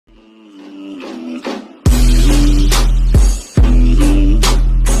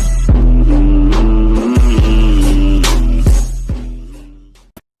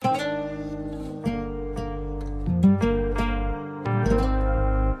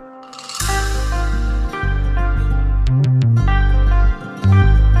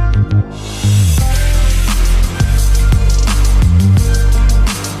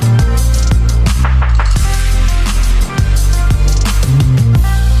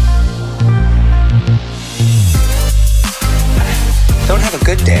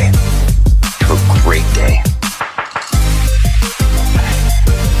good day to a great day.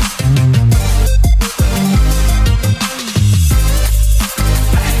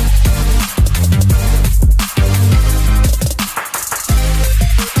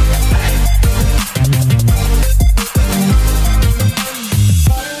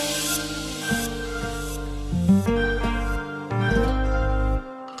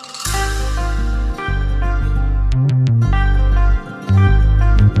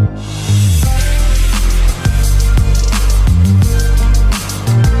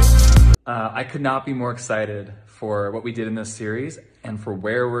 I could not be more excited for what we did in this series and for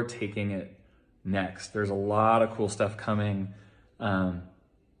where we're taking it next. There's a lot of cool stuff coming.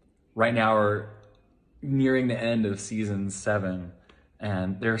 Right now we're nearing the end of season 7,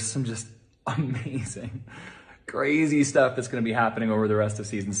 and there's some just amazing, crazy stuff that's going to be happening over the rest of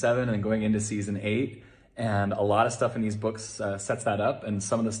season 7 and going into season 8. And a lot of stuff in these books sets that up, and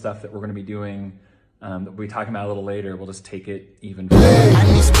some of the stuff that we're going to be doing that we'll be talking about a little later, we'll just take it even further.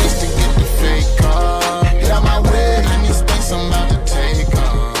 I need space to get the fake off. Get out my way. I need space, I'm about to take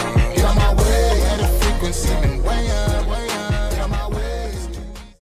off. Get out my way. At a frequency.